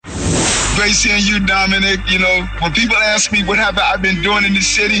great seeing you, Dominic. You know, when people ask me what have I been doing in this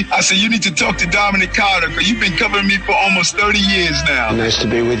city, I say, you need to talk to Dominic Carter, because you've been covering me for almost 30 years now. Nice to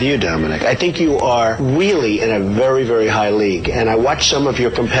be with you, Dominic. I think you are really in a very, very high league. And I watch some of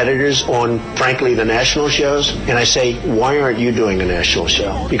your competitors on, frankly, the national shows, and I say, why aren't you doing a national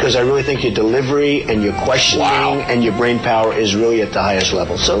show? Because I really think your delivery and your questioning and your brain power is really at the highest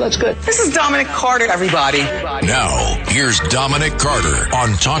level. So that's good. This is Dominic Carter, everybody. Now, here's Dominic Carter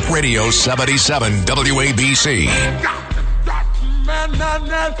on Talk Radio 77 WABC.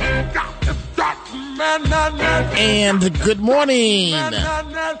 And good morning.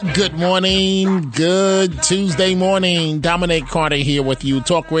 Good morning. Good Tuesday morning. Dominic Carter here with you.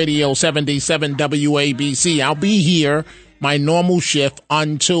 Talk Radio 77 WABC. I'll be here, my normal shift,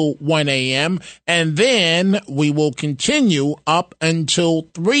 until 1 a.m. And then we will continue up until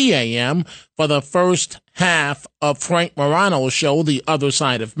 3 a.m. for the first half of Frank Morano's show, The Other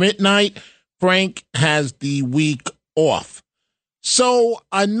Side of Midnight. Frank has the week off. So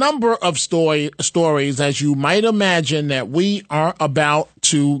a number of stories, as you might imagine, that we are about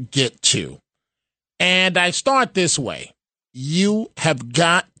to get to. And I start this way. You have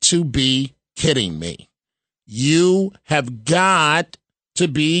got to be kidding me. You have got to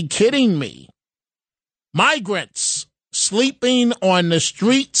be kidding me. Migrants sleeping on the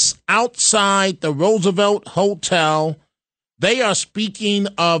streets outside the Roosevelt Hotel. They are speaking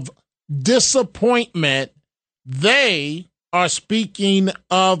of disappointment. They are speaking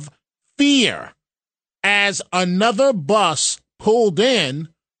of fear as another bus pulled in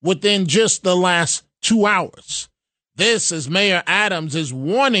within just the last 2 hours. This is Mayor Adams is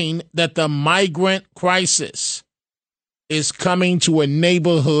warning that the migrant crisis is coming to a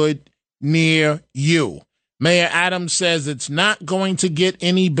neighborhood near you. Mayor Adams says it's not going to get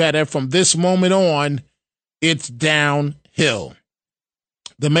any better from this moment on. It's downhill.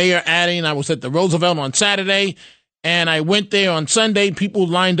 The mayor adding, I was at the Roosevelt on Saturday, and I went there on Sunday. People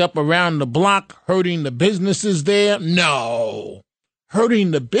lined up around the block, hurting the businesses there. No.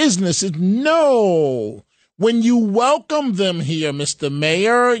 Hurting the businesses? No. When you welcome them here, Mr.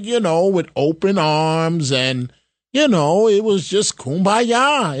 Mayor, with open arms and, it was just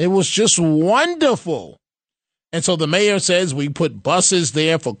kumbaya. It was just wonderful. And so the mayor says we put buses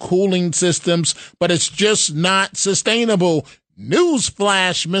there for cooling systems, but it's just not sustainable.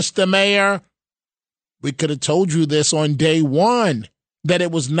 Newsflash, Mr. Mayor. We could have told you this on day one, that it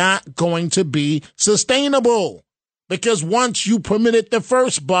was not going to be sustainable. Because once you permitted the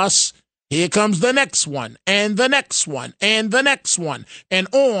first bus, here comes the next one, and the next one, and the next one, and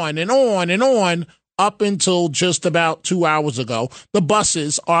on and on and on, up until just about 2 hours ago. The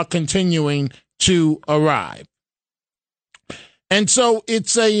buses are continuing to arrive. And so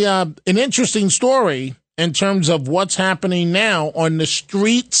it's an interesting story in terms of what's happening now on the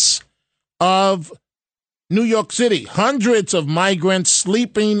streets of New York City. Hundreds of migrants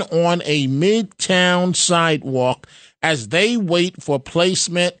sleeping on a midtown sidewalk as they wait for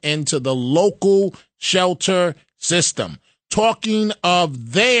placement into the local shelter system. Talking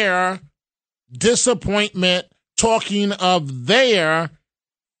of their disappointment, talking of their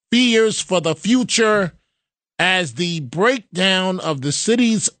fears for the future as the breakdown of the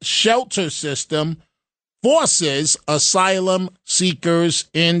city's shelter system forces asylum seekers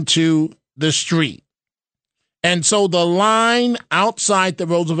into the street. And so the line outside the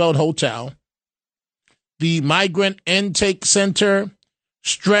Roosevelt Hotel, the migrant intake center,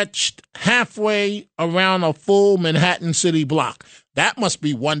 stretched halfway around a full Manhattan city block. That must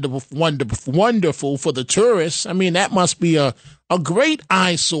be wonderful, wonderful, wonderful for the tourists. I mean, that must be a great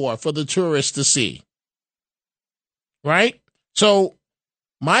eyesore for the tourists to see. Right? So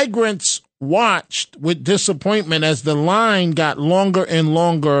migrants watched with disappointment as the line got longer and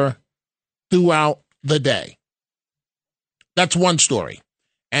longer throughout the day. That's one story.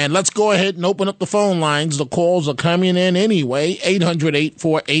 And let's go ahead and open up the phone lines. The calls are coming in anyway.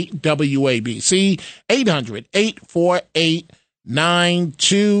 800-848-WABC,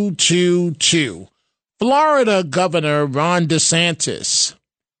 800-848-9222. Florida Governor Ron DeSantis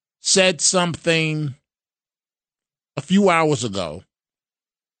said something a few hours ago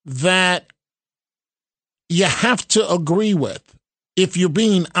that you have to agree with if you're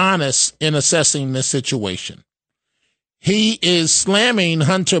being honest in assessing this situation. He is slamming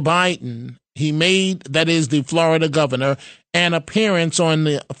Hunter Biden. He made, that is the Florida governor, an appearance on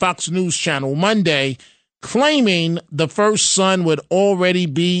the Fox News channel Monday, claiming the first son would already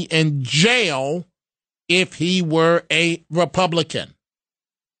be in jail if he were a Republican.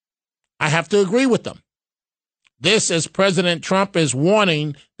 I have to agree with them. This, as President Trump is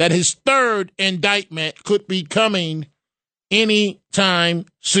warning that his third indictment could be coming any time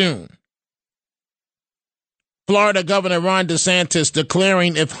soon. Florida Governor Ron DeSantis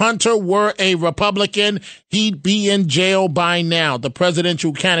declaring if Hunter were a Republican, he'd be in jail by now, the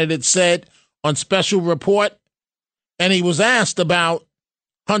presidential candidate said on Special Report. And he was asked about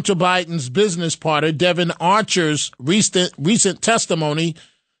Hunter Biden's business partner, Devin Archer's recent testimony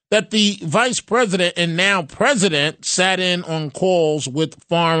that the vice president and now president sat in on calls with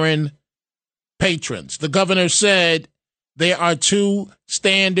foreign patrons. The governor said there are two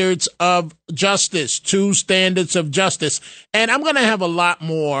standards of justice. And I'm going to have a lot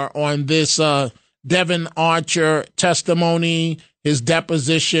more on this Devin Archer testimony, his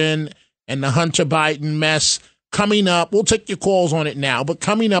deposition, and the Hunter Biden mess coming up. We'll take your calls on it now, but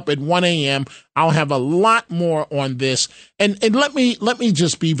coming up at 1 a.m., I'll have a lot more on this. And let me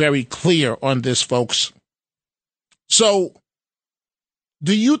just be very clear on this, folks. So,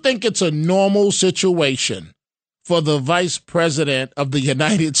 do you think it's a normal situation for the vice president of the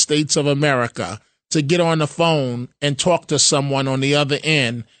United States of America to get on the phone and talk to someone on the other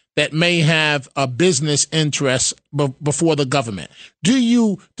end that may have a business interest before the government? Do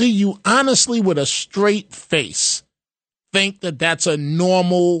you honestly, with a straight face, think that that's a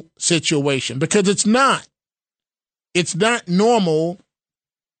normal situation? Because it's not. It's not normal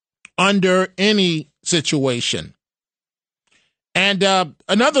under any situation. And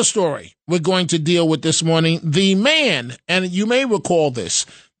another story we're going to deal with this morning, the man, and you may recall this,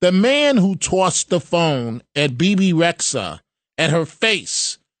 the man who tossed the phone at Bibi Rexha at her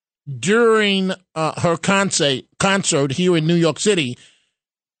face during her concert here in New York City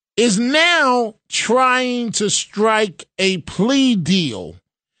is now trying to strike a plea deal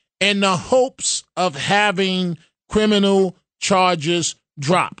in the hopes of having criminal charges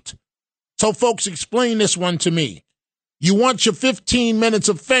dropped. So, folks, explain this one to me. You want your 15 minutes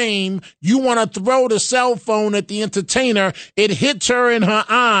of fame. You want to throw the cell phone at the entertainer. It hits her in her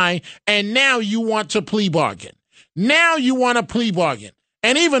eye, and now you want to plea bargain.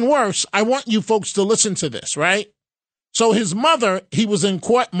 And even worse, I want you folks to listen to this, right? So his mother, he was in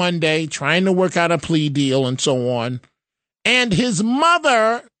court Monday trying to work out a plea deal and so on. And his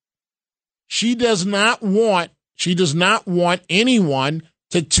mother, she does not want anyone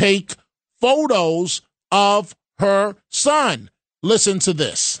to take photos of her son. Listen to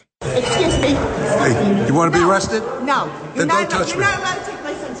this. Excuse me. Hey, you want to be arrested? No. Then don't touch me. You're not allowed to take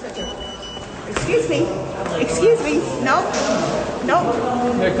my son's picture. Excuse me. No.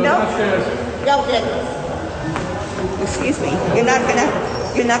 Nick, go downstairs. Go, Nick. Excuse me. You're not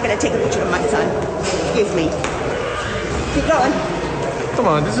gonna take a picture of my son. Excuse me. Keep going. Come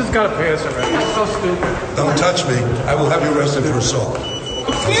on, this has got to pass already. It's so stupid. Don't touch me. I will have you arrested for assault.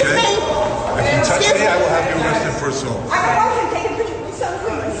 Excuse me. If you touch me, I will have you arrested for assault. I don't want you to take a picture of my son,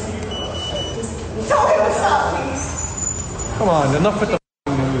 please. Tell him to stop, please. Come on, enough with the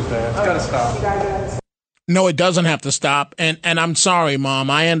news there. It's got to stop. No, it doesn't have to stop. And I'm sorry, Mom.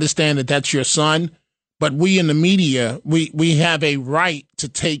 I understand that that's your son. But we in the media, we have a right to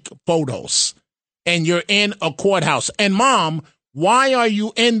take photos. And you're in a courthouse. And, Mom, why are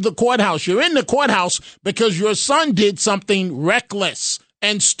you in the courthouse? You're in the courthouse because your son did something reckless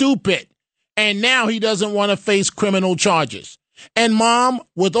and stupid. And now he doesn't want to face criminal charges. And, Mom,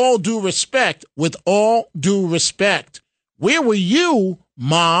 with all due respect, where were you,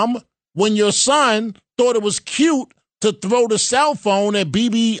 Mom, when your son thought it was cute to throw the cell phone at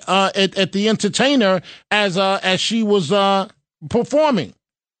Bibi at the entertainer as she was performing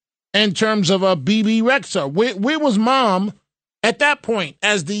in terms of Bibi Rexha? Where was Mom at that point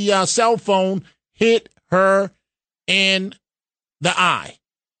as the cell phone hit her in the eye?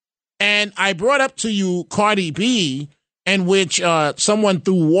 And I brought up to you Cardi B, in which someone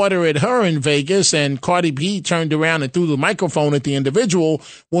threw water at her in Vegas, and Cardi B turned around and threw the microphone at the individual.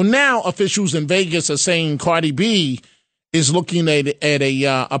 Well, now officials in Vegas are saying Cardi B is looking at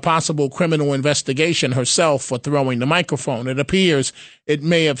a possible criminal investigation herself for throwing the microphone. It appears it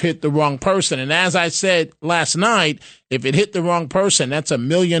may have hit the wrong person. And as I said last night, if it hit the wrong person, that's $1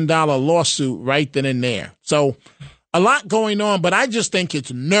 million lawsuit right then and there. So a lot going on, but I just think it's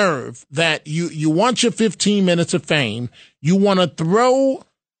nerve that you want your 15 minutes of fame. You want to throw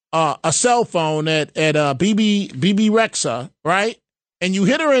a cell phone at Bibi Rexha, right? And you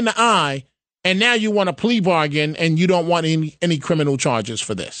hit her in the eye, and now you want a plea bargain, and you don't want any criminal charges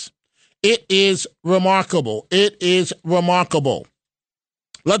for this. It is remarkable.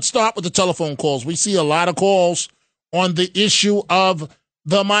 Let's start with the telephone calls. We see a lot of calls on the issue of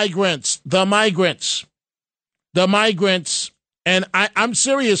the migrants. And I'm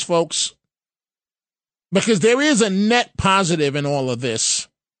serious, folks, because there is a net positive in all of this.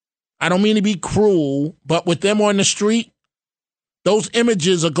 I don't mean to be cruel, but with them on the street, those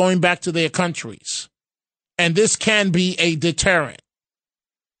images are going back to their countries. And this can be a deterrent.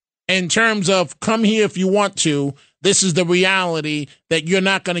 In terms of come here if you want to, this is the reality that you're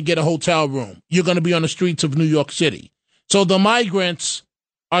not going to get a hotel room. You're going to be on the streets of New York City. So the migrants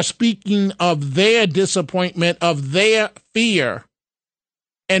are speaking of their disappointment, of their fear.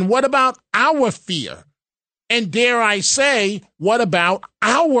 And what about our fear? And dare I say, what about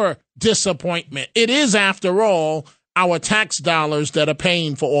our disappointment? It is, after all, our tax dollars that are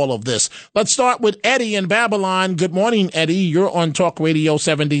paying for all of this. Let's start with Eddie in Babylon. Good morning, Eddie. You're on Talk Radio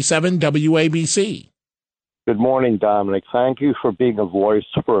 77 WABC. Good morning, Dominic. Thank you for being a voice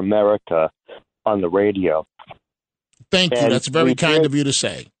for America on the radio. Thank you. That's very kind of you to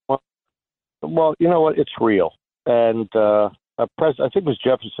say. Well, you know what? It's real. And I think it was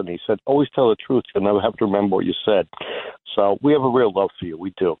Jefferson. He said, always tell the truth. You'll never have to remember what you said. So we have a real love for you.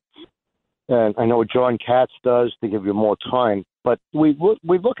 We do. And I know what John Katz does to give you more time. But we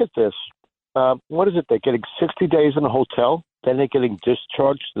look at this. What is it? They're getting 60 days in a hotel. Then they're getting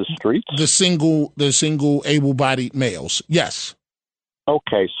discharged to the streets? The single able-bodied males. Yes.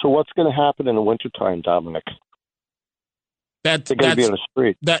 Okay. So what's going to happen in the wintertime, Dominic? They're going to be on the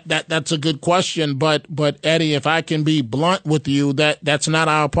street. That's a good question. But Eddie, if I can be blunt with you, that's not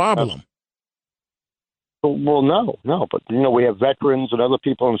our problem. Well, no. But, we have veterans and other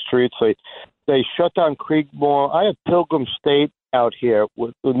people on the streets. They shut down Creekmore. I have Pilgrim State out here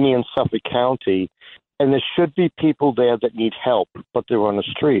with me in Suffolk County, and there should be people there that need help, but they're on the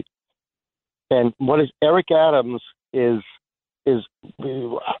street. And what is Eric Adams is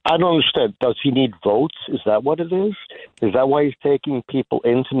I don't understand. Does he need votes? Is that what it is? Is that why he's taking people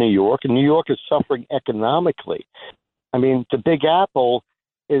into New York? And New York is suffering economically. I mean, the Big Apple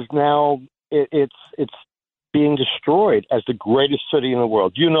is now it's being destroyed as the greatest city in the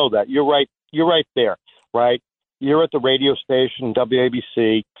world. You know that. You're right there, right? You're at the radio station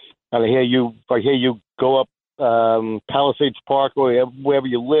WABC, and I hear you go up Palisades Park or wherever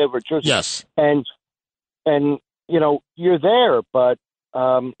you live, or just yes, and you're there, but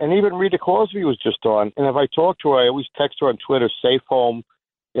and even Rita Cosby was just on, and if I talk to her, I always text her on Twitter, safe home,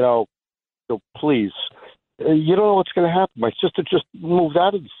 so please. You don't know what's going to happen. My sister just moved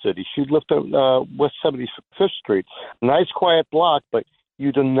out of the city. She lived on West 75th Street. Nice, quiet block, but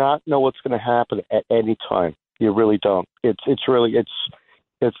you do not know what's going to happen at any time. You really don't. It's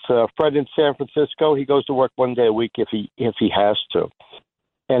Fred in San Francisco. He goes to work one day a week if he has to.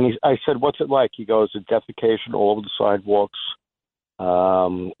 And I said, "What's it like?" He goes, "A defecation all over the sidewalks.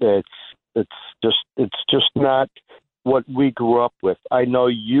 It's just not what we grew up with." I know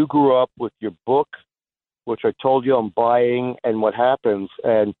you grew up with your book, which I told you I'm buying, and what happens,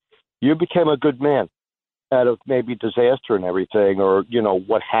 and you became a good man out of maybe disaster and everything, or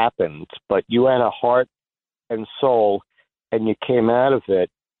what happened, but you had a heart and soul, and you came out of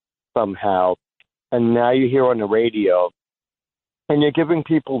it somehow, and now you're here on the radio, and you're giving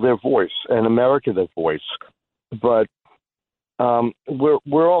people their voice, and America their voice, but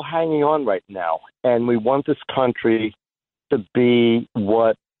we're all hanging on right now, and we want this country to be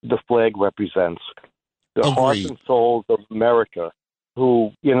what the flag represents. The hearts and souls of America,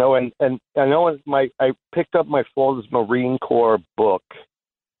 who, and I know I picked up my father's Marine Corps book,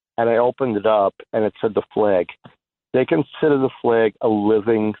 and I opened it up, and it said the flag. They consider the flag a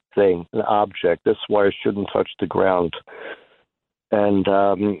living thing, an object. That's why it shouldn't touch the ground. And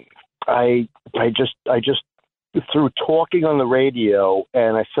I just through talking on the radio,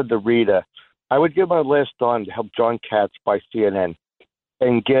 and I said to Rita, I would give my last dime to help John Katz buy CNN.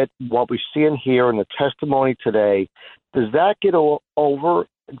 And get what we see and hear in the testimony today. Does that get over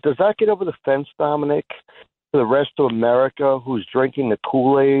the fence, Dominic, to the rest of America who's drinking the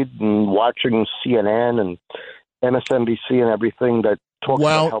Kool-Aid and watching CNN and MSNBC and everything that talks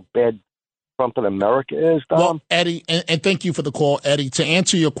about how bad Trump in America is, Dom? Well, Eddie, and thank you for the call, Eddie. To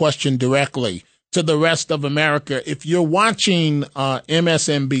answer your question directly, to the rest of America, if you're watching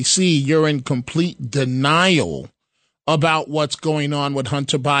MSNBC, you're in complete denial about what's going on with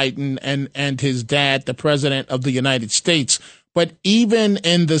Hunter Biden and his dad, the president of the United States. But even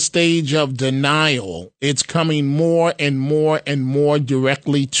in the stage of denial, it's coming more and more and more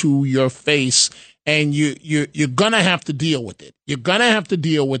directly to your face. And you're going to have to deal with it. You're going to have to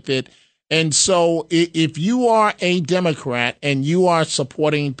deal with it. And so if you are a Democrat and you are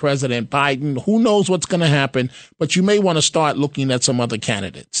supporting President Biden, who knows what's going to happen, but you may want to start looking at some other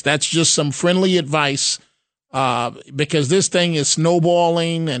candidates. That's just some friendly advice. Because this thing is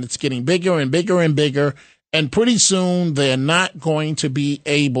snowballing and it's getting bigger and bigger and bigger. And pretty soon they're not going to be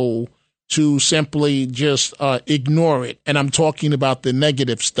able to simply just ignore it. And I'm talking about the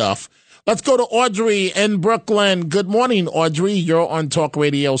negative stuff. Let's go to Audrey in Brooklyn. Good morning, Audrey. You're on Talk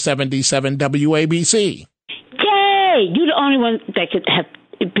Radio 77 WABC. Hey, you're the only one that could have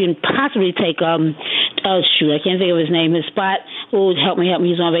been possibly take shoot, I can't think of his name. His spot. Oh, help me.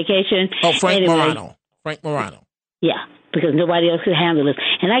 He's on vacation. Oh, Frank Morano. Frank Morano. Yeah, because nobody else could handle this,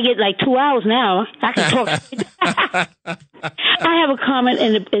 and I get like 2 hours now. I can talk. I have a comment,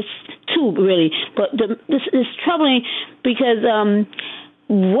 and it's two really, but this is troubling because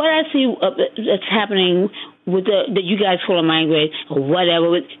what I see that's happening with that you guys call a migrate or whatever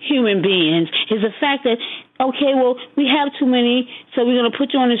with human beings is the fact that, okay, well, we have too many, so we're going to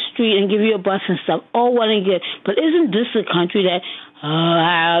put you on the street and give you a bus and stuff. All well and good. But isn't this a country that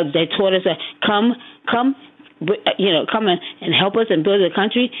they taught us that come and help us and build a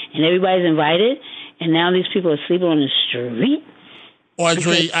country, and everybody's invited, and now these people are sleeping on the street?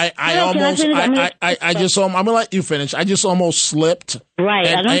 Audrey, I'm gonna let you finish. I just almost slipped,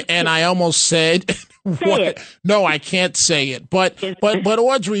 right? And I almost said, no, I can't say it. But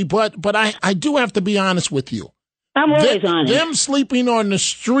Audrey, but I do have to be honest with you. I'm always honest. Them sleeping on the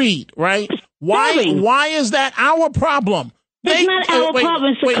street, right? Why is that our problem? It's not our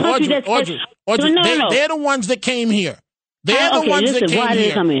problem. It's the country Audrey, they're the ones that came here. They're the ones that came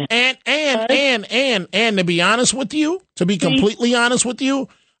here. And to be honest with you, to be completely honest with you,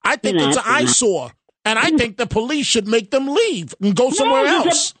 I think it's an eyesore. And I think the police should make them leave and go somewhere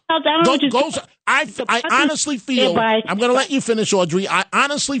else. I honestly feel, I'm going to let you finish, Audrey. I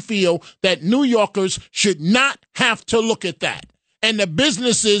honestly feel that New Yorkers should not have to look at that. And the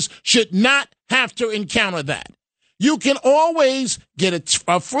businesses should not have to encounter that. You can always get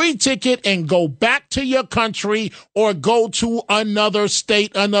a free ticket and go back to your country or go to another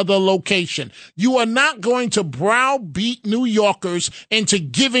state, another location. You are not going to browbeat New Yorkers into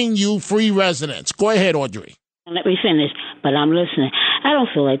giving you free residence. Go ahead, Audrey. Let me finish, but I'm listening. I don't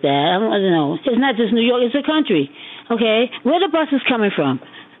feel like that. I don't know. It's not just New York. It's a country. Okay? Where the buses coming from?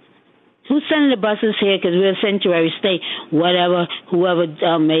 Who's sending the buses here? Because we're a sanctuary state. Whatever, whoever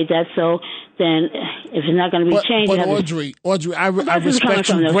made that so. Then if it's not going to be changed. But Audrey, I respect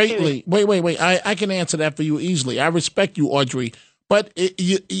you greatly. Wait. I can answer that for you easily. I respect you, Audrey. But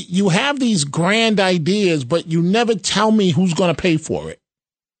you have these grand ideas, but you never tell me who's going to pay for it.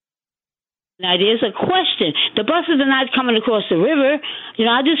 Now, there's a question. The buses are not coming across the river.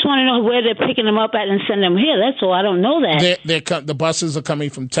 I just want to know where they're picking them up at and send them here. That's all. I don't know that. The buses are coming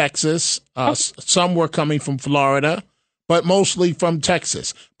from Texas. Some were coming from Florida, but mostly from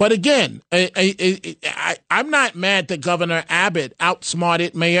Texas. But again, I'm not mad that Governor Abbott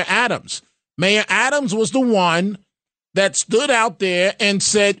outsmarted Mayor Adams. Mayor Adams was the one that stood out there and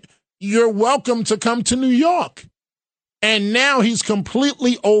said, you're welcome to come to New York. And now he's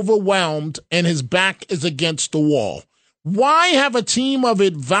completely overwhelmed and his back is against the wall. Why have a team of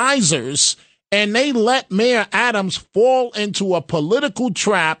advisors and they let Mayor Adams fall into a political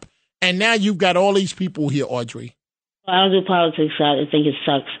trap, and now you've got all these people here, Audrey? I don't do politics. I think it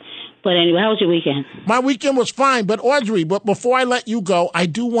sucks. But anyway, how was your weekend? My weekend was fine. But Audrey, before I let you go, I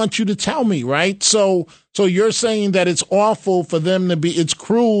do want you to tell me, right? So you're saying that it's awful for them to be, it's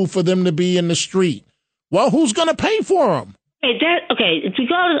cruel for them to be in the street. Well, who's going to pay for them?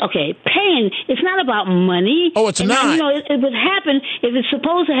 Paying, it's not about money. Oh, it's not. It would happen if it's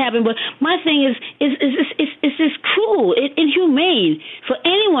supposed to happen. But my thing is it's just cruel, inhumane for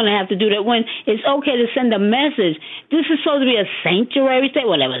anyone to have to do that when it's okay to send a message. This is supposed to be a sanctuary state,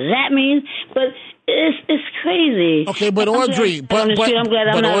 whatever that means. But it's crazy. Okay, but Audrey,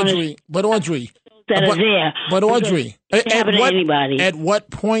 at what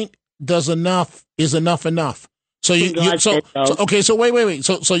point is enough? So wait.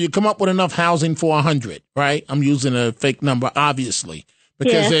 So you come up with enough housing for 100, right? I'm using a fake number, obviously,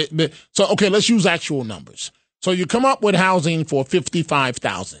 because let's use actual numbers. So you come up with housing for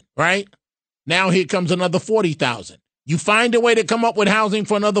 55,000, right? Now here comes another 40,000. You find a way to come up with housing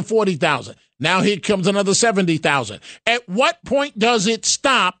for another 40,000. Now here comes another 70,000. At what point does it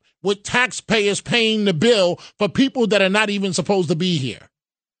stop with taxpayers paying the bill for people that are not even supposed to be here?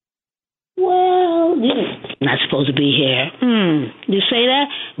 Well, not supposed to be here. You say that?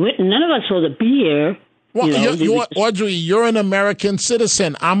 None of us supposed to be here. Well, Audrey, you're an American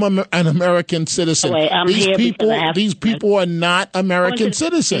citizen. I'm an American citizen. These people are not American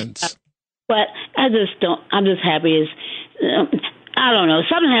citizens. But I'm just happy. I don't know.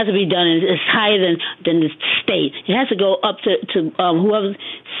 Something has to be done. It's higher than the state. It has to go up to whoever's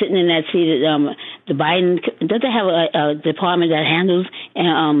sitting in that seat. The Biden, don't they have a department that handles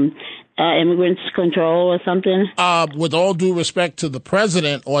immigrants control or something? With all due respect to the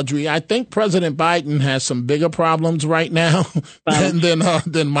president, Audrey, I think President Biden has some bigger problems right now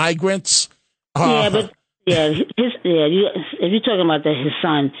than migrants. But Yeah, if you're talking about his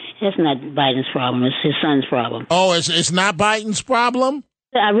son, that's not Biden's problem. It's his son's problem. Oh, it's not Biden's problem?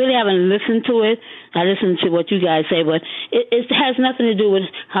 I really haven't listened to it. I listened to what you guys say, but it has nothing to do with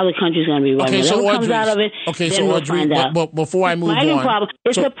how the country's going to be run. Okay, so Whatever comes out of it, then we'll find out. But before I move on, problem.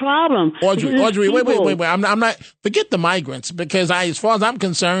 It's a problem. Audrey, wait. I'm not. Forget the migrants, because as far as I'm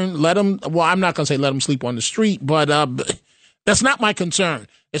concerned, let them. Well, I'm not going to say let them sleep on the street, but that's not my concern.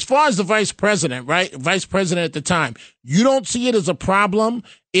 As far as the vice president, right? Vice president at the time, you don't see it as a problem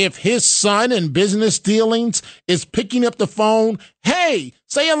if his son in business dealings is picking up the phone. Hey,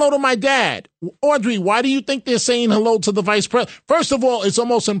 say hello to my dad. Audrey, why do you think they're saying hello to the vice president? First of all, it's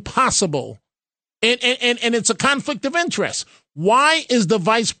almost impossible. And it's a conflict of interest. Why is the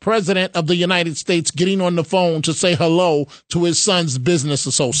vice president of the United States getting on the phone to say hello to his son's business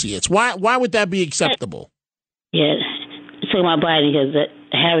associates? Why would that be acceptable? Yeah, talking about Biden because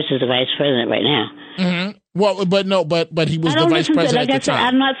Harris is the vice president right now. Mm-hmm. Well, but he was the vice president at the time.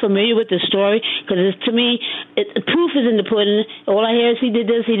 I'm not familiar with the story because to me, the proof is in the pudding. All I hear is he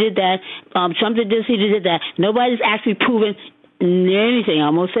did this, he did that. Trump did this, he did that. Nobody's actually proven anything. I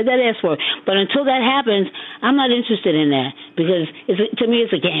almost said that S word. But until that happens, I'm not interested in that because to me,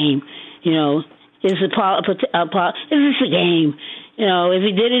 it's a game. You know, it's just a game. You know, if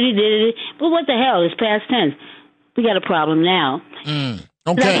he did it, he did it. But what the hell? It's past tense. We got a problem now.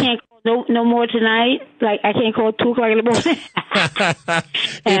 Okay. I can't call no more tonight. Like I can't call 2:00 in the morning.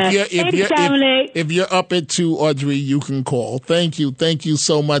 If you're up at 2, Audrey, you can call. Thank you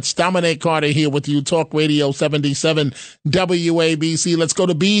so much. Dominic Carter here with you. Talk Radio 77 WABC. Let's go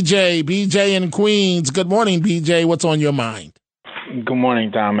to BJ. BJ in Queens. Good morning, BJ. What's on your mind? Good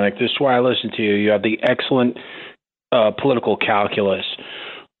morning, Dominic. This is why I listen to you. You have the excellent political calculus.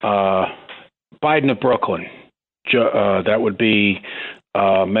 Biden of Brooklyn. That would be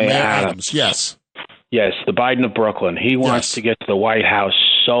Mayor Adams. Yes, the Biden of Brooklyn. He wants to get to the White House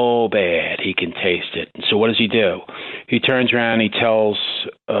so bad he can taste it. So what does he do? He turns around and he tells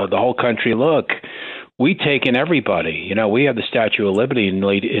the whole country, look, we take in everybody. You know, we have the Statue of Liberty in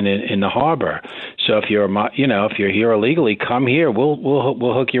the harbor. So if you're here illegally, come here.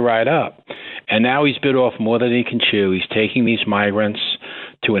 We'll hook you right up. And now he's bit off more than he can chew. He's taking these migrants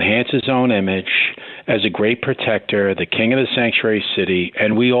to enhance his own image as a great protector, the king of the sanctuary city,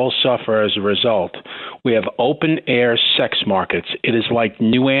 and we all suffer as a result. We have open-air sex markets. It is like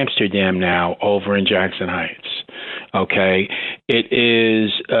New Amsterdam now over in Jackson Heights. Okay? It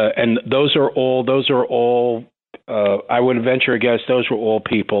is, and those are all, I would venture a guess, those were all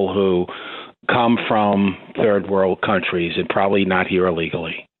people who come from third world countries and probably not here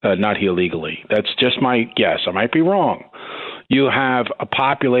illegally. That's just my guess. I might be wrong. You have a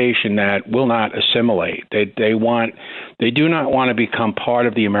population that will not assimilate. They do not want to become part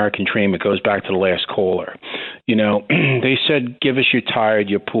of the American dream. It goes back to the last caller. You know, they said, give us you're tired,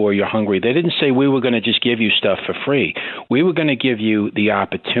 you're poor, you're hungry. They didn't say we were going to just give you stuff for free. We were going to give you the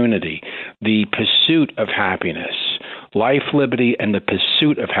opportunity, the pursuit of happiness. Life, liberty, and the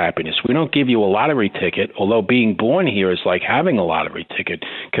pursuit of happiness. We don't give you a lottery ticket, although being born here is like having a lottery ticket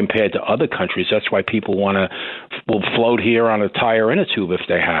compared to other countries. That's why people will float here on a tire in a tube if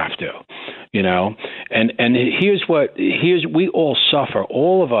they have to, you know. And here's we all suffer,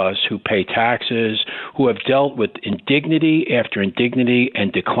 all of us who pay taxes, who have dealt with indignity after indignity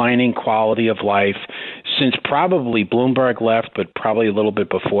and declining quality of life since probably Bloomberg left, but probably a little bit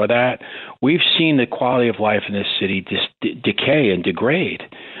before that. We've seen the quality of life in this city decay and degrade.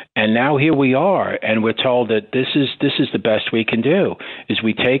 And now here we are, and we're told that this is the best we can do, is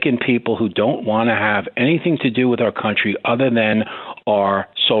we take in people who don't want to have anything to do with our country other than our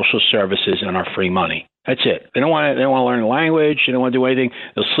social services and our free money. That's it. They don't want to learn the language. They don't want to do anything.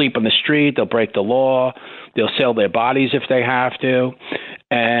 They'll sleep on the street. They'll break the law. They'll sell their bodies if they have to.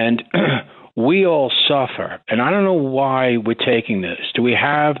 And we all suffer. And I don't know why we're taking this. Do we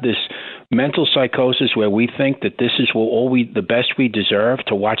have this mental psychosis where we think that this is the best we deserve,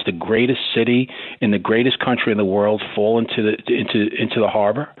 to watch the greatest city in the greatest country in the world fall into the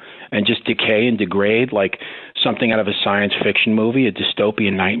harbor and just decay and degrade like something out of a science fiction movie, a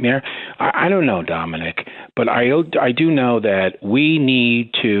dystopian nightmare? I don't know, Dominic, but I do know that we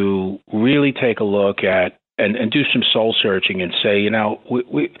need to really take a look at and do some soul searching and say, you know,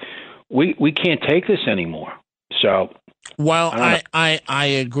 we can't take this anymore. So. Well, I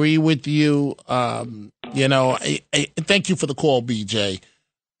agree with you. You know, thank you for the call, BJ.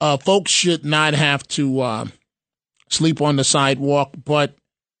 Folks should not have to sleep on the sidewalk, but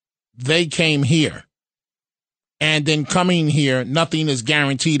they came here. And then coming here, nothing is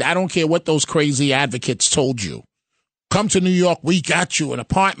guaranteed. I don't care what those crazy advocates told you. Come to New York, we got you an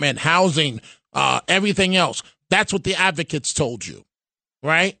apartment, housing, everything else. That's what the advocates told you,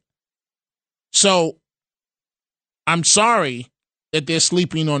 right? So I'm sorry that they're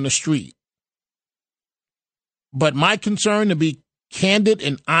sleeping on the street. But my concern, to be candid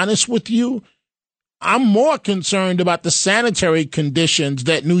and honest with you, I'm more concerned about the sanitary conditions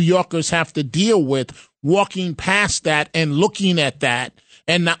that New Yorkers have to deal with walking past that and looking at that,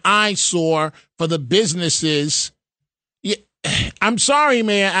 and the eyesore for the businesses. I'm sorry,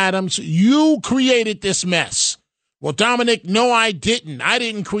 Mayor Adams, you created this mess. Well, Dominic, no, I didn't. I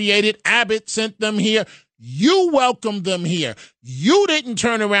didn't create it. Abbott sent them here. You welcomed them here. You didn't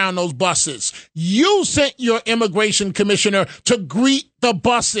turn around those buses. You sent your immigration commissioner to greet the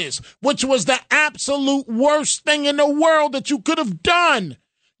buses, which was the absolute worst thing in the world that you could have done.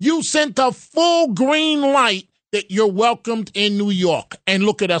 You sent a full green light that you're welcomed in New York. And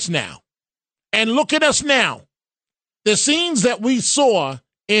look at us now. And look at us now. The scenes that we saw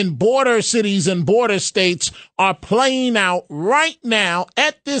in border cities and border states are playing out right now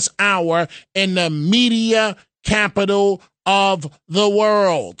at this hour in the media capital of the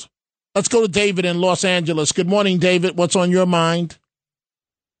world. Let's go to David in Los Angeles. Good morning, David. What's on your mind?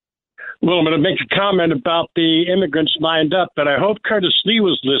 Well, I'm going to make a comment about the immigrants lined up, but I hope Curtis Lee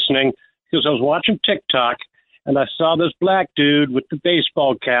was listening, because I was watching TikTok and I saw this black dude with the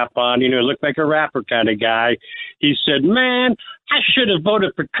baseball cap on, looked like a rapper kind of guy. He said, "Man, I should have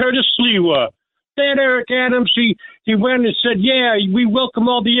voted for Curtis Lewa." Then Eric Adams, he went and said, "Yeah, we welcome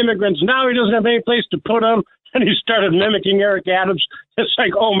all the immigrants." Now he doesn't have any place to put them. And he started mimicking Eric Adams. It's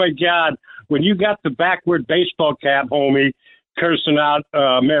like, oh, my God, when you got the backward baseball cap, homie, cursing out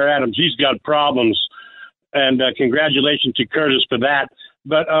Mayor Adams, he's got problems. And congratulations to Curtis for that.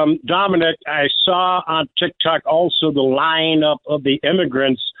 But, Dominic, I saw on TikTok also the lineup of the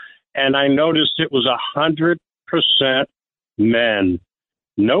immigrants, and I noticed it was 100% men.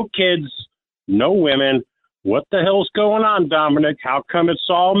 No kids, no women. What the hell's going on, Dominic? How come it's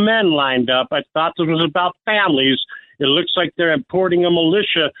all men lined up? I thought this was about families. It looks like they're importing a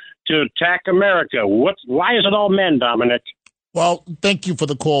militia to attack America. Why is it all men, Dominic? Well, thank you for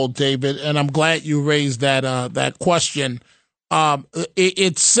the call, David, and I'm glad you raised that question.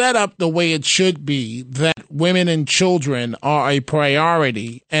 It's set up the way it should be, that women and children are a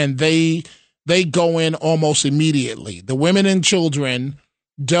priority, and they go in almost immediately. The women and children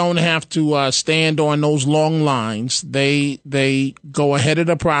don't have to stand on those long lines. They go ahead of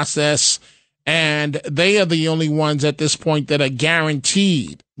the process, and they are the only ones at this point that are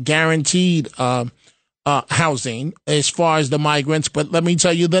guaranteed housing as far as the migrants. But let me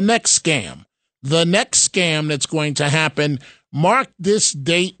tell you the next scam that's going to happen. Mark this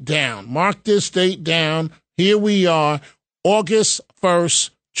date down. Here we are, August 1st,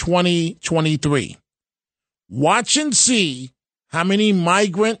 2023. Watch and see how many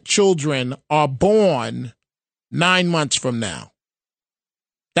migrant children are born 9 months from now.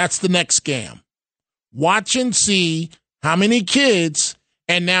 That's the next scam. Watch and see how many kids.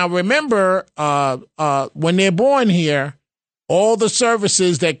 And now remember, when they're born here, all the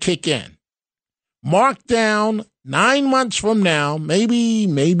services that kick in. Mark down 9 months from now, maybe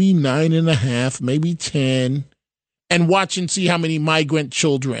 9.5, maybe 10, and watch and see how many migrant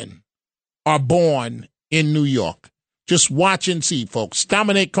children are born in New York. Just watch and see, folks.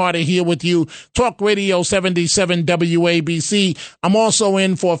 Dominic Carter here with you. Talk Radio 77 WABC. I'm also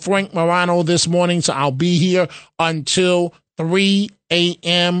in for Frank Morano this morning, so I'll be here until 3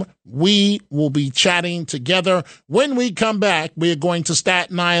 a.m. We will be chatting together. When we come back, we are going to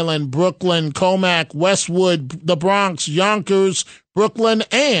Staten Island, Brooklyn, Comac, Westwood, the Bronx, Yonkers, Brooklyn,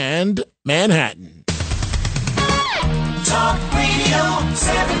 and Manhattan. Talk Radio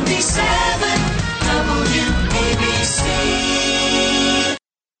 77 WABC.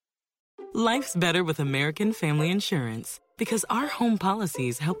 Life's better with American Family Insurance because our home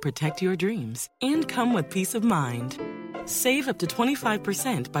policies help protect your dreams and come with peace of mind. Save up to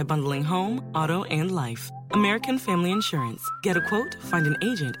 25% by bundling home, auto, and life. American Family Insurance. Get a quote, find an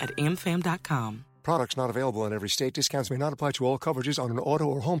agent at amfam.com. Products not available in every state. Discounts may not apply to all coverages on an auto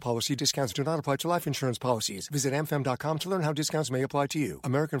or home policy. Discounts do not apply to life insurance policies. Visit amfam.com to learn how discounts may apply to you.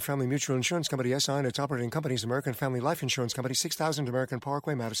 American Family Mutual Insurance Company, SI, and its operating companies, American Family Life Insurance Company, 6000 American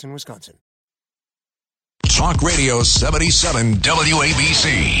Parkway, Madison, Wisconsin. Talk Radio 77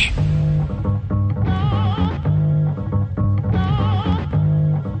 WABC.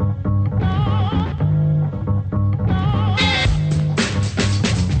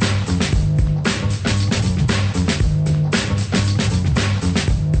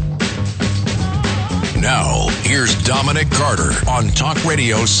 Now, here's Dominic Carter on Talk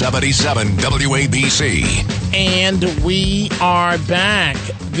Radio 77 WABC. And we are back.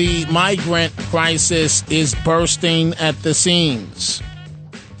 the migrant crisis is bursting at the seams.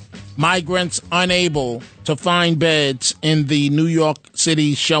 Migrants unable to find beds in the New York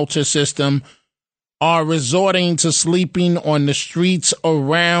City shelter system are resorting to sleeping on the streets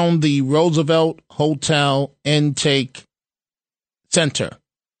around the Roosevelt Hotel Intake Center.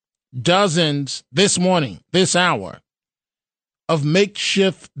 Dozens this morning, this hour, of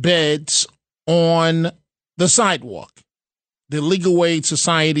makeshift beds on the sidewalk. The Legal Aid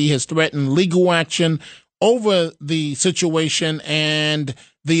Society has threatened legal action over the situation and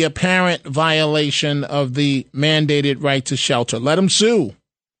the apparent violation of the mandated right to shelter. Let them sue.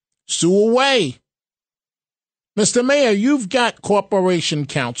 Sue away. Mr. Mayor, you've got corporation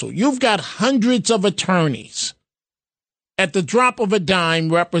counsel. You've got hundreds of attorneys at the drop of a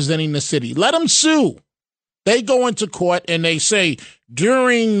dime representing the city. Let them sue. They go into court and they say,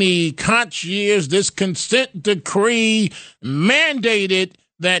 during the Koch years, this consent decree mandated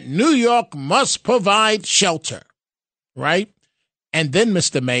that New York must provide shelter, right? And then,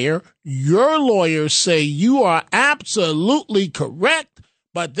 Mr. Mayor, your lawyers say you are absolutely correct,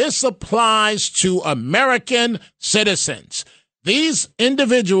 but this applies to American citizens. These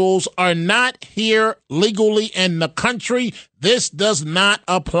individuals are not here legally in the country. This does not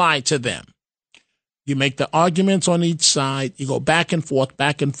apply to them. You make the arguments on each side. You go back and forth,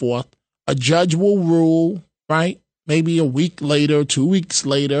 back and forth. A judge will rule, right? Maybe a week later, 2 weeks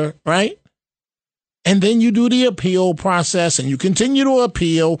later, right? And then you do the appeal process and you continue to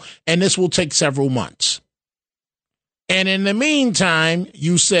appeal, and this will take several months. And in the meantime,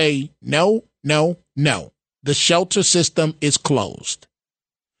 you say, no, no, no. The shelter system is closed.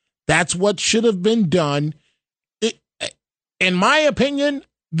 That's what should have been done. In my opinion,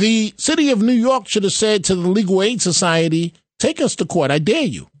 the city of New York should have said to the Legal Aid Society, take us to court. I dare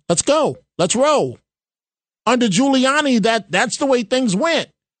you. Let's go. Let's roll. Under Giuliani, that's the way things went.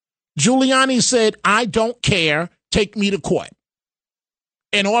 Giuliani said, I don't care. Take me to court.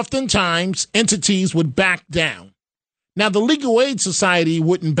 And oftentimes, entities would back down. Now, the Legal Aid Society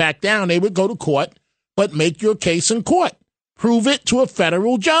wouldn't back down. They would go to court, but make your case in court. Prove it to a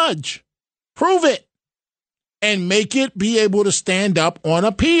federal judge. Prove it. And make it be able to stand up on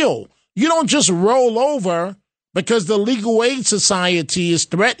appeal. You don't just roll over because the Legal Aid Society is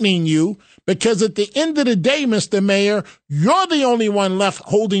threatening you, because at the end of the day, Mr. Mayor, you're the only one left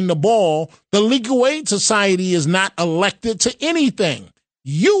holding the ball. The Legal Aid Society is not elected to anything.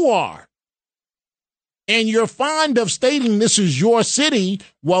 You are. And you're fond of stating this is your city.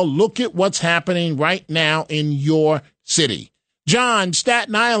 Well, look at what's happening right now in your city. John,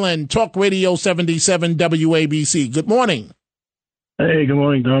 Staten Island, Talk Radio 77 WABC. Good morning. Hey, good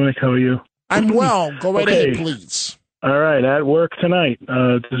morning, Dominic. How are you? I'm well. Go right ahead, please. All right. At work tonight,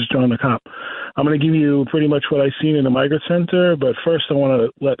 this is John the cop. I'm going to give you pretty much what I've seen in the migrant center, but first I want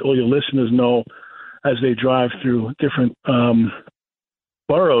to let all your listeners know as they drive through different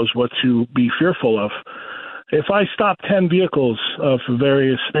boroughs what to be fearful of. If I stop 10 vehicles for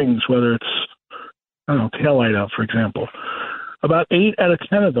various things, whether it's, I don't know, taillight out, for example, about 8 out of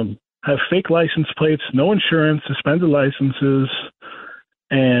 10 of them have fake license plates, no insurance, suspended licenses,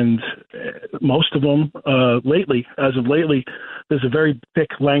 and most of them lately, there's a very thick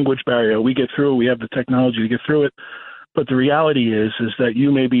language barrier. We get through, we have the technology to get through it, but the reality is that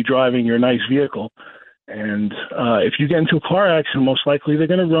you may be driving your nice vehicle, and if you get into a car accident, most likely they're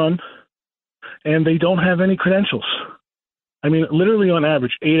going to run, and they don't have any credentials. I mean, literally on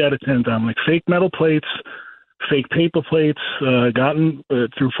average, 8 out of 10 times, like fake metal plates, fake paper plates, gotten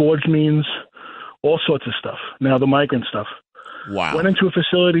through forged means, all sorts of stuff. Now, the migrant stuff. Wow. Went into a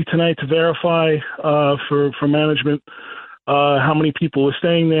facility tonight to verify for management how many people were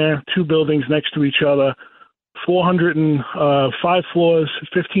staying there. 2 buildings next to each other, 405 floors,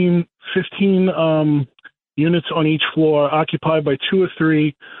 15 units on each floor, occupied by 2 or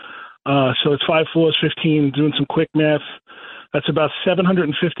 3. So it's 5 floors, 15, doing some quick math. That's about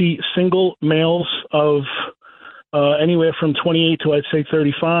 750 single males of anywhere from 28 to, I'd say,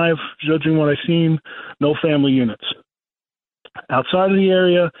 35, judging what I've seen. No family units. Outside of the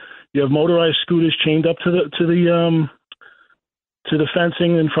area, you have motorized scooters chained up to the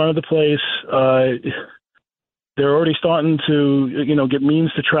fencing in front of the place. They're already starting to, get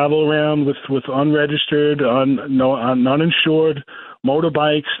means to travel around with unregistered, uninsured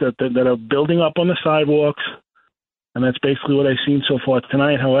motorbikes that are building up on the sidewalks, and that's basically what I've seen so far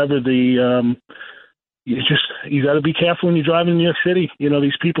tonight. However, you got to be careful when you're driving in New York City.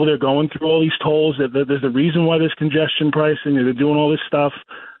 These people, they're going through all these tolls. There's a reason why there's congestion pricing. They're doing all this stuff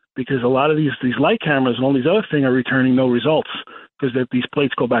because a lot of these light cameras and all these other things are returning no results because these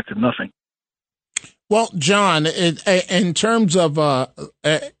plates go back to nothing. Well, John, in terms of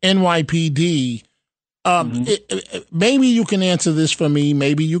NYPD, maybe you can answer this for me,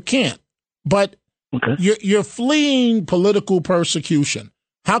 maybe you can't. But you're fleeing political persecution.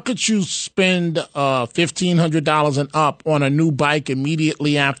 How could you spend $1,500 and up on a new bike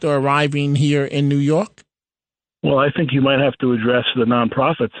immediately after arriving here in New York? Well, I think you might have to address the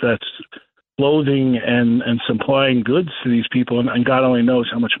nonprofits that's clothing and supplying goods to these people, and God only knows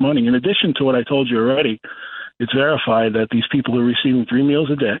how much money. In addition to what I told you already, it's verified that these people are receiving 3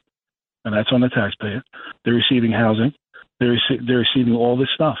 meals a day, and that's on the taxpayer. They're receiving housing. They're receiving all this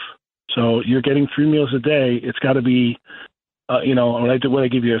stuff. So you're getting 3 meals a day. It's got to be, what I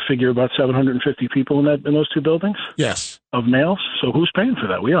give you a figure about 750 people in those 2 buildings. Yes, of males. So who's paying for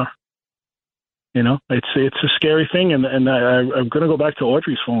that? We are. It's a scary thing, and I'm going to go back to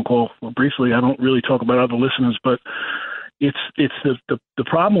Audrey's phone call briefly. I don't really talk about other listeners, but it's the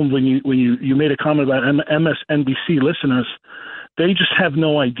problem when you made a comment about MSNBC listeners. They just have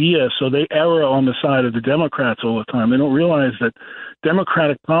no idea, so they err on the side of the Democrats all the time. They don't realize that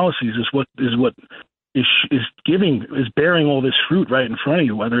Democratic policies is what is bearing all this fruit right in front of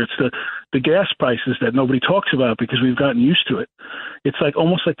you, whether it's the gas prices that nobody talks about because we've gotten used to it. It's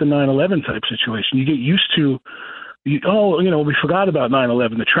almost like the 9/11 type situation. You get used to, we forgot about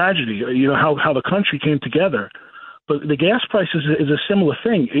 9/11, the tragedy, how the country came together. But the gas prices is a similar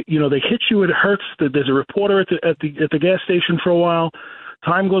thing. They hit you, it hurts. There's a reporter at the gas station for a while.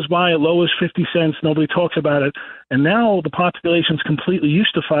 Time goes by, it lowers 50 cents. Nobody talks about it. And now the population's completely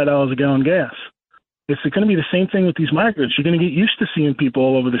used to $5 a gallon gas. It's going to be the same thing with these migrants. You're going to get used to seeing people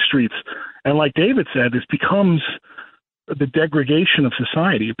all over the streets. And like David said, it becomes the degradation of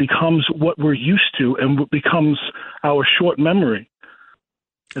society. It becomes what we're used to and what becomes our short memory.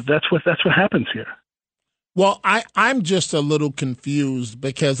 That's what happens here. Well, I'm just a little confused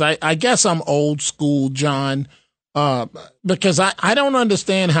because I guess I'm old school, John, because I don't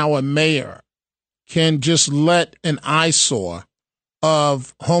understand how a mayor can just let an eyesore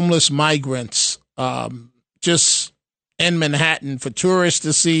of homeless migrants just in Manhattan for tourists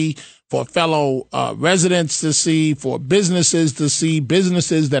to see, for fellow residents to see, for businesses to see,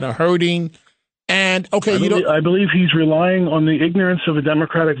 businesses that are hurting. And I believe he's relying on the ignorance of a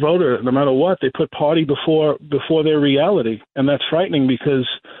Democratic voter. No matter what, they put party before their reality, and that's frightening because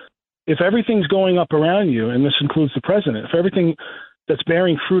if everything's going up around you, and this includes the president, if everything that's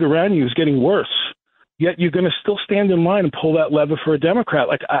bearing fruit around you is getting worse, yet you're going to still stand in line and pull that lever for a Democrat.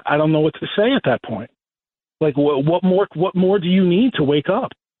 I don't know what to say at that point. What more do you need to wake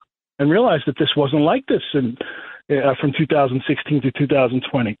up and realize that this wasn't like this from 2016 to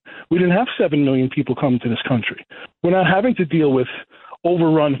 2020? We didn't have 7 million people come to this country. We're not having to deal with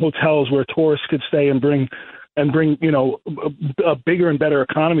overrun hotels where tourists could stay and bring a bigger and better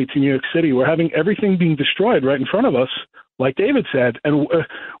economy to New York City. We're having everything being destroyed right in front of us, like David said. And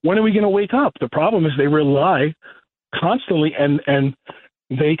when are we going to wake up? The problem is they rely constantly and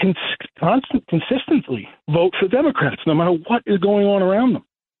they can consistently vote for Democrats no matter what is going on around them.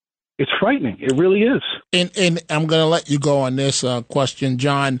 It's frightening. It really is. And I'm going to let you go on this question,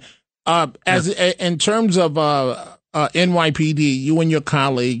 John. In terms of NYPD, you and your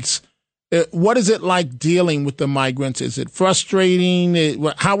colleagues, what is it like dealing with the migrants? Is it frustrating?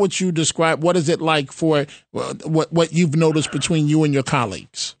 How would you describe what is it like for what you've noticed between you and your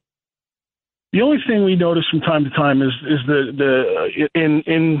colleagues? The only thing we notice from time to time is the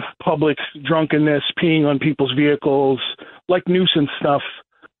in public drunkenness, peeing on people's vehicles, like nuisance stuff.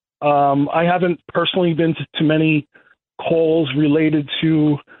 I haven't personally been to many calls related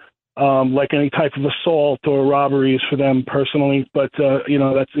to like any type of assault or robberies for them personally, but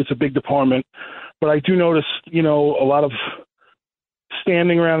it's a big department. But I do notice, a lot of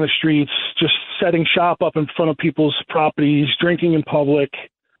standing around the streets, just setting shop up in front of people's properties, drinking in public.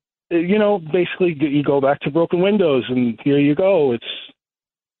 Basically you go back to broken windows and here you go. It's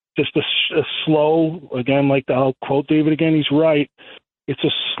just a slow, again, I'll quote David again, he's right. It's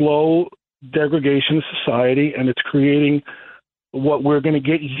a slow degradation of society, and it's creating what we're going to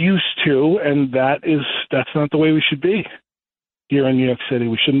get used to, and that's not the way we should be here in New York City.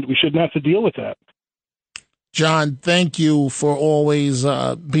 We shouldn't have to deal with that. John, thank you for always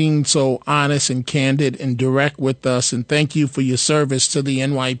being so honest and candid and direct with us, and thank you for your service to the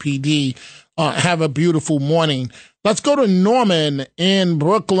NYPD. Have a beautiful morning. Let's go to Norman in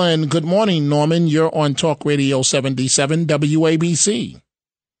Brooklyn. Good morning, Norman. You're on Talk Radio 77 WABC.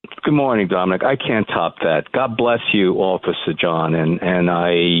 Good morning, Dominic. I can't top that. God bless you, Officer John. And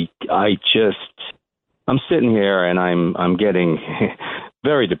I'm sitting here and I'm getting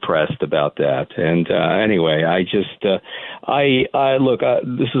very depressed about that. And anyway, I just, look,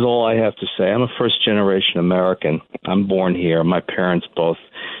 this is all I have to say. I'm a first-generation American. I'm born here. My parents both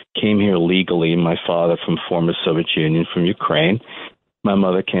came here legally. My father from former Soviet Union, from Ukraine. My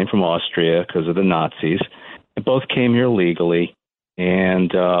mother came from Austria because of the Nazis. They both came here legally.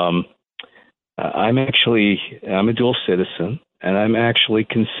 And I'm a dual citizen, and I'm actually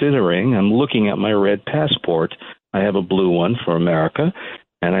I'm looking at my red passport. I have a blue one for America,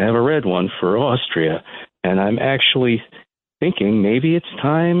 and I have a red one for Austria. And I'm actually thinking maybe it's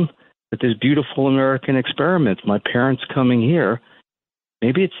time that this beautiful American experiment, my parents coming here,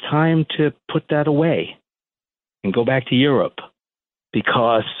 maybe it's time to put that away and go back to Europe.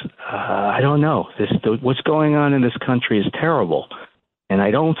 Because I don't know, what's going on in this country is terrible. And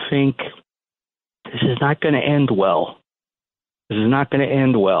I don't think this is not going to end well. This is not going to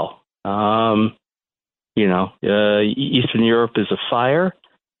end well. Eastern Europe is afire,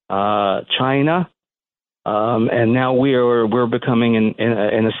 China, and now we're becoming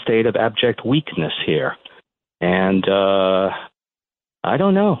in a state of abject weakness here. And I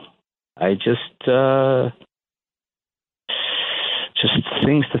don't know. I just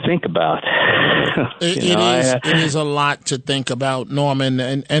things to think about. It is a lot to think about, Norman,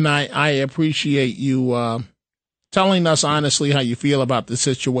 and I appreciate you telling us honestly how you feel about the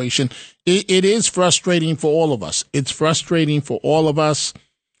situation. It is frustrating for all of us. It's frustrating for all of us.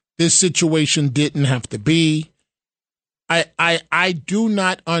 This situation didn't have to be. I do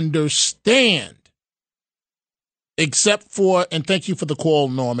not understand, except for, and thank you for the call,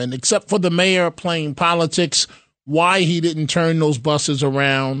 Norman, except for the mayor playing politics, why he didn't turn those buses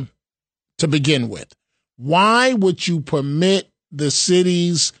around to begin with. Why would you permit the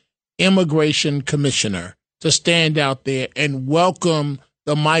city's immigration commissioner to stand out there and welcome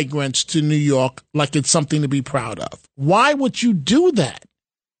the migrants to New York like it's something to be proud of? Why would you do that?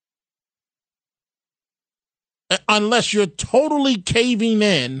 Unless you're totally caving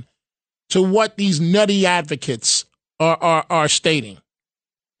in to what these nutty advocates are stating.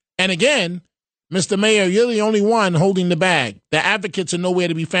 And again, Mr. Mayor, you're the only one holding the bag. The advocates are nowhere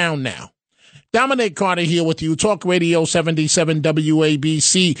to be found now. Dominic Carter here with you, Talk Radio 77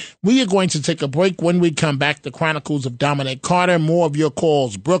 WABC. We are going to take a break. When we come back, the Chronicles of Dominic Carter. More of your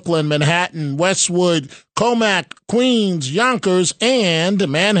calls. Brooklyn, Manhattan, Westwood, Comac, Queens, Yonkers, and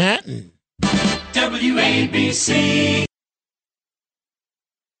Manhattan. WABC.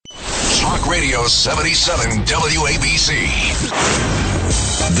 Talk Radio 77 WABC.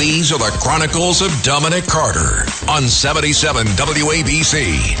 These are the Chronicles of Dominic Carter on 77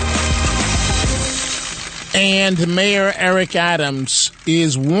 WABC. And Mayor Eric Adams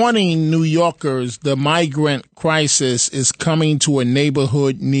is warning New Yorkers the migrant crisis is coming to a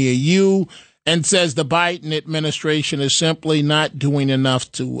neighborhood near you, and says the Biden administration is simply not doing enough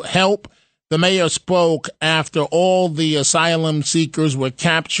to help. The mayor spoke after all the asylum seekers were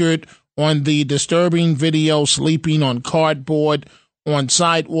captured on the disturbing video sleeping on cardboard on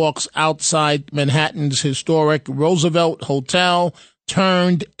sidewalks outside Manhattan's historic Roosevelt Hotel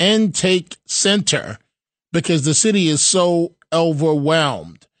turned intake center because the city is so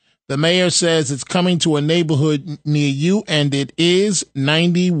overwhelmed. The mayor says it's coming to a neighborhood near you, and it is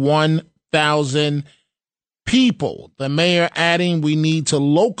 91,000 people. The mayor adding we need to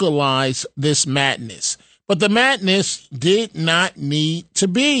localize this madness. But the madness did not need to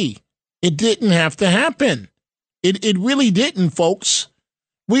be. It didn't have to happen. It really didn't, folks.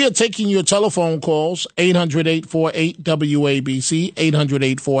 We are taking your telephone calls, 800-848-WABC,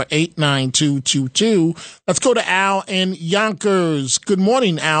 800-848-9222. Let's go to Al in Yonkers. Good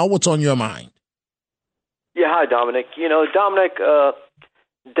morning, Al. What's on your mind? Yeah, hi, Dominic. Dominic,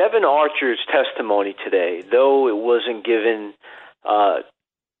 Devin Archer's testimony today, though it wasn't given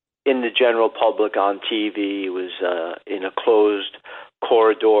in the general public on TV, it was in a closed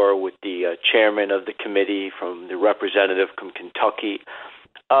corridor with the chairman of the committee from the representative from Kentucky.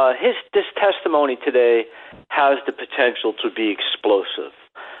 This testimony today has the potential to be explosive.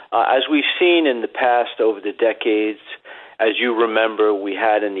 As we've seen in the past over the decades, as you remember, we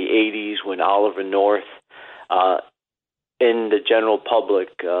had in the 80s when Oliver North, in the general public,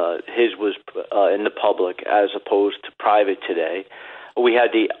 his was in the public as opposed to private today. We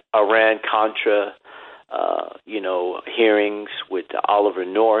had the Iran-Contra hearings with Oliver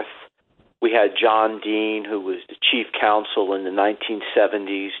North. We had John Dean, who was the chief counsel in the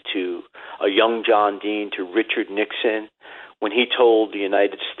 1970s to a young John Dean to Richard Nixon when he told the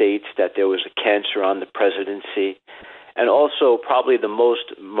United States that there was a cancer on the presidency. And also probably the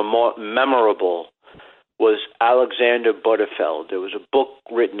most memorable was Alexander Butterfield. There was a book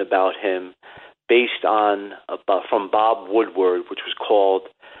written about him based on from Bob Woodward, which was called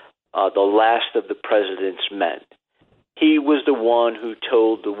 "The Last of the President's Men." He was the one who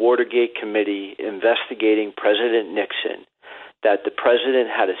told the Watergate Committee investigating President Nixon that the president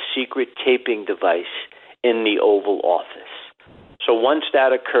had a secret taping device in the Oval Office. So once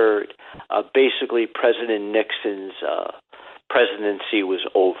that occurred, basically President Nixon's presidency was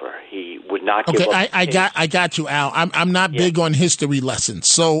over. He would not give up. I got you, Al. I'm not big on history lessons.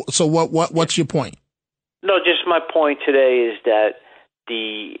 So what's your point? No, just my point today is that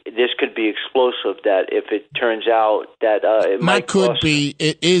this could be explosive. That if it turns out that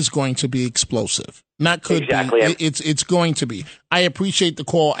it is going to be explosive. Not could exactly. Be. It's going to be. I appreciate the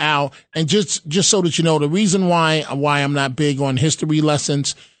call, Al. And just so that you know, the reason why I'm not big on history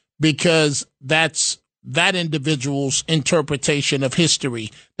lessons, because that's that individual's interpretation of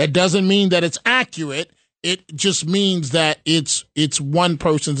history. That doesn't mean that it's accurate. It just means that it's one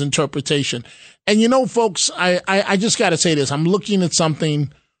person's interpretation. And you know, folks, I just got to say this. I'm looking at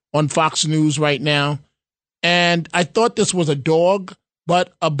something on Fox News right now, and I thought this was a dog.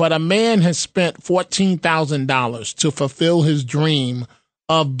 But a man has spent $14,000 to fulfill his dream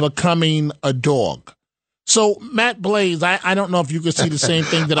of becoming a dog. So, Matt Blaze, I don't know if you can see the same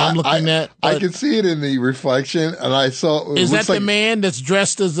thing that I'm looking at. I can see it in the reflection, and I saw. Is that the man that's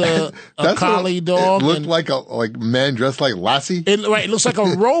dressed as a collie dog? It looked like a man dressed like Lassie. It looks like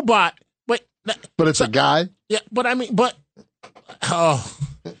a robot, but it's a guy. Yeah, but I mean,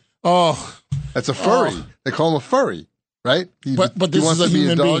 that's a furry. They call him a furry. Right? But this is a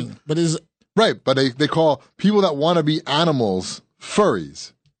human being. But they call people that want to be animals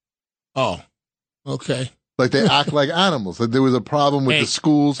furries. Oh, okay. Like they act like animals. Like there was a problem with the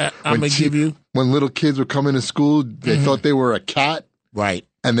schools. When little kids were coming to school, they thought they were a cat. Right.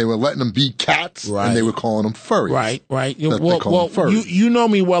 And they were letting them be cats. Right. And they were calling them furries. Right. You know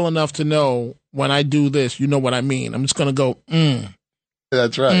me well enough to know when I do this, you know what I mean. I'm just going to go,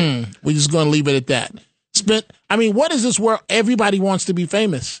 That's right. We're just going to leave it at that. What is this world? Everybody wants to be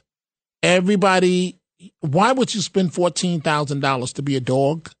famous. Everybody. Why would you spend $14,000 to be a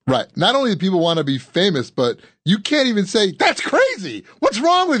dog? Right. Not only do people want to be famous, but you can't even say, that's crazy. What's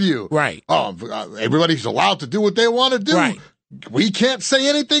wrong with you? Right. Oh, everybody's allowed to do what they want to do. Right. We can't say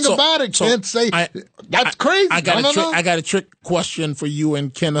anything about it. Can't say, that's crazy. I got a trick question for you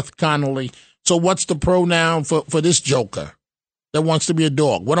and Kenneth Connolly. So what's the pronoun for this joker that wants to be a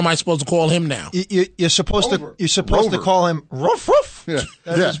dog? What am I supposed to call him now? You're supposed to call him Ruff Ruff. Yeah.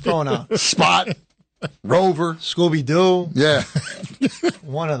 That's his pronoun. Spot, Rover, Scooby Doo. Yeah,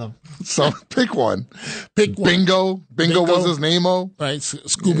 one of them. So pick one. Bingo. Bingo was his name-o. Right,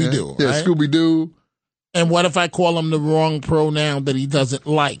 Scooby Doo. Yeah, right? Scooby Doo. And what if I call him the wrong pronoun that he doesn't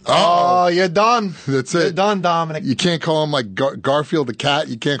like? Oh, you're done. That's it. You're done, Dominic. You can't call him like Garfield the cat.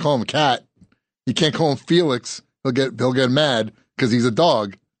 You can't call him a cat. You can't call him Felix. He'll get mad because he's a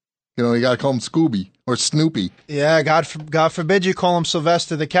dog. You know, you got to call him Scooby or Snoopy. Yeah, God forbid you call him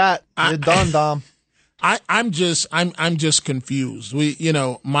Sylvester the cat. You're done, Dom. I'm just confused.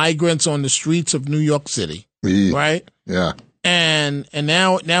 Migrants on the streets of New York City, right? Yeah. And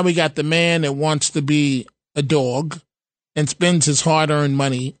now we got the man that wants to be a dog and spends his hard-earned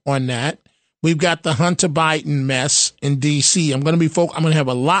money on that. We've got the Hunter Biden mess in D.C. I'm going to have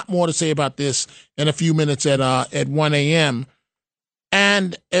a lot more to say about this in a few minutes at 1 a.m.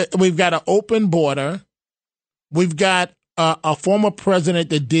 And we've got an open border. We've got a former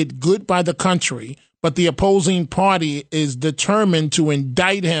president that did good by the country, but the opposing party is determined to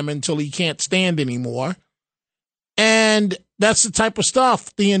indict him until he can't stand anymore. And that's the type of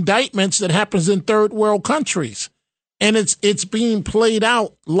stuff, the indictments that happens in third world countries. And it's being played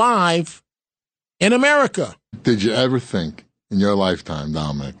out live in America. Did you ever think in your lifetime,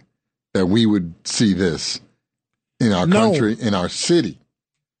 Dominic, that we would see this in our country, in our city?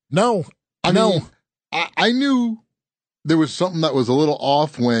 No. I mean, I knew there was something that was a little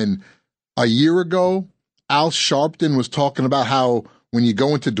off when a year ago, Al Sharpton was talking about how when you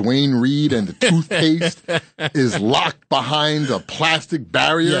go into Duane Reade and the toothpaste is locked behind a plastic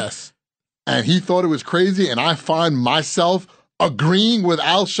barrier. Yes. And he thought it was crazy. And I find myself agreeing with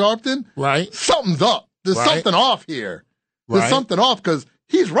Al Sharpton. Right. Something's up. There's something off here. There's something off because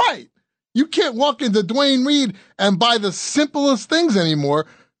he's right. You can't walk into Duane Reade and buy the simplest things anymore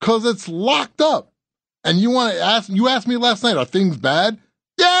because it's locked up. And you asked me last night, are things bad?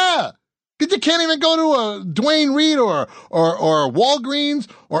 Yeah. Because you can't even go to a Duane Reade or Walgreens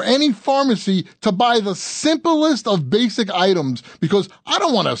or any pharmacy to buy the simplest of basic items because I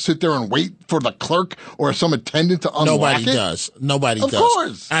don't want to sit there and wait for the clerk or some attendant to unlock Nobody it. does. Nobody does. Of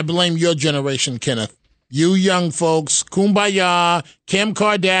course. I blame your generation, Kenneth. You young folks, Kumbaya, Kim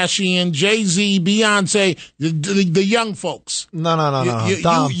Kardashian, Jay-Z, Beyonce, the young folks.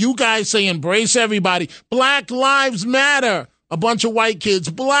 No. You guys say embrace everybody. Black Lives Matter. A bunch of white kids.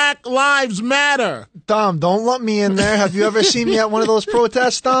 Black Lives Matter. Dom, don't lump me in there. Have you ever seen me at one of those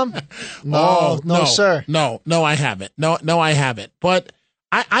protests, Dom? No, sir. No, I haven't. No, I haven't. But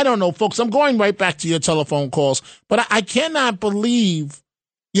I don't know, folks. I'm going right back to your telephone calls. But I cannot believe,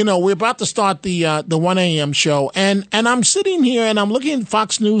 we're about to start the 1 a.m. show. And I'm sitting here and I'm looking at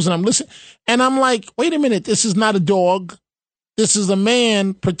Fox News and I'm listening. And I'm like, wait a minute. This is not a dog. This is a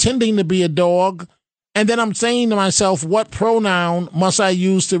man pretending to be a dog. And then I'm saying to myself, what pronoun must I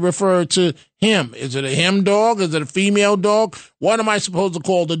use to refer to him? Is it a him dog? Is it a female dog? What am I supposed to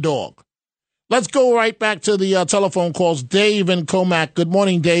call the dog? Let's go right back to the telephone calls. Dave and Comac. Good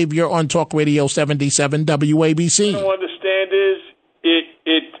morning, Dave. You're on Talk Radio 77 WABC. What I don't understand is,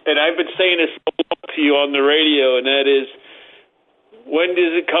 and I've been saying this to you on the radio, and that is, when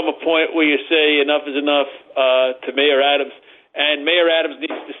does it come a point where you say enough is enough to Mayor Adams? And Mayor Adams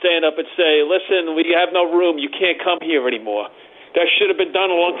needs to stand up and say, listen, we have no room. You can't come here anymore. That should have been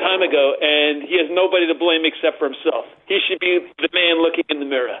done a long time ago, and he has nobody to blame except for himself. He should be the man looking in the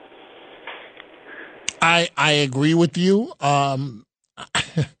mirror. I agree with you. I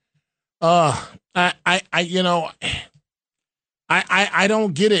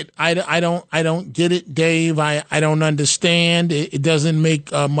don't get it. I don't get it, Dave. I don't understand. It doesn't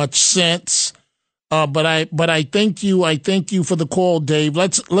make much sense. But I thank you. I thank you for the call, Dave.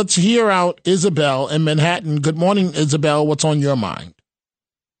 Let's hear out Isabel in Manhattan. Good morning, Isabel. What's on your mind?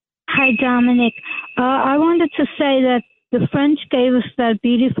 Hi, Dominic. I wanted to say that the French gave us that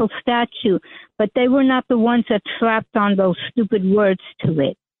beautiful statue, but they were not the ones that slapped on those stupid words to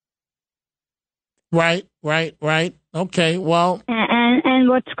it. Right. Okay, well. And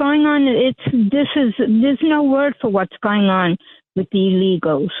what's going on? There's no word for what's going on with the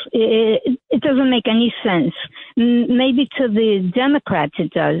illegals. It doesn't make any sense. Maybe to the Democrats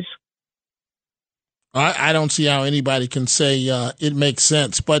it does. I don't see how anybody can say it makes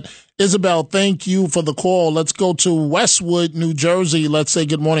sense. But, Isabel, thank you for the call. Let's go to Westwood, New Jersey. Let's say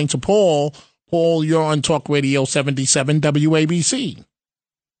good morning to Paul. Paul, you're on Talk Radio 77 WABC.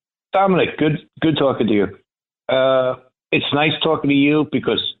 Dominic, good talking to you. It's nice talking to you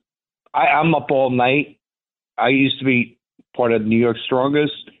because I'm up all night. I used to be part of New York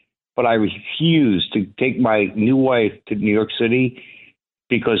Strongest, but I refuse to take my new wife to New York City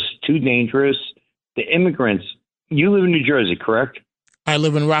because it's too dangerous. The immigrants, you live in New Jersey, correct? I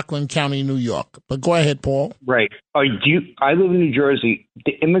live in Rockland County, New York. But go ahead, Paul. Right. I live in New Jersey.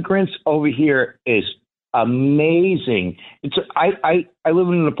 The immigrants over here is amazing. I live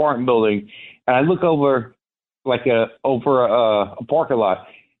in an apartment building, and I look over a parking lot.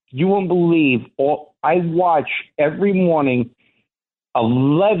 You won't believe I watch every morning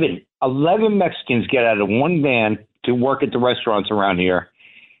 11 Mexicans get out of one van to work at the restaurants around here.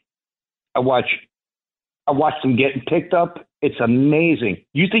 I watch them getting picked up. It's amazing.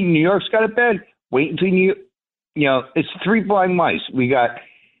 You think New York's got it bad? Wait until it's three blind mice. We got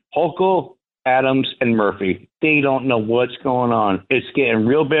Hochul, Adams, and Murphy. They don't know what's going on. It's getting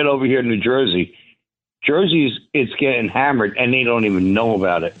real bad over here in New Jersey. It's getting hammered, and they don't even know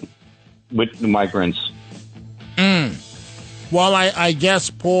about it with the migrants. Well, I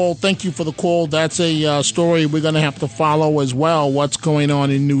guess, Paul, thank you for the call. That's a story we're going to have to follow as well, what's going on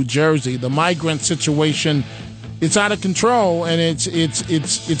in New Jersey. The migrant situation, it's out of control, and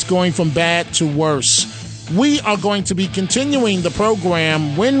it's going from bad to worse. We are going to be continuing the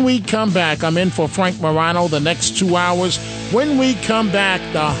program when we come back. I'm in for Frank Morano the next 2 hours. When we come back,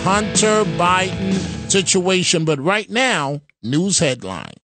 the Hunter Biden situation. But right now, news headline.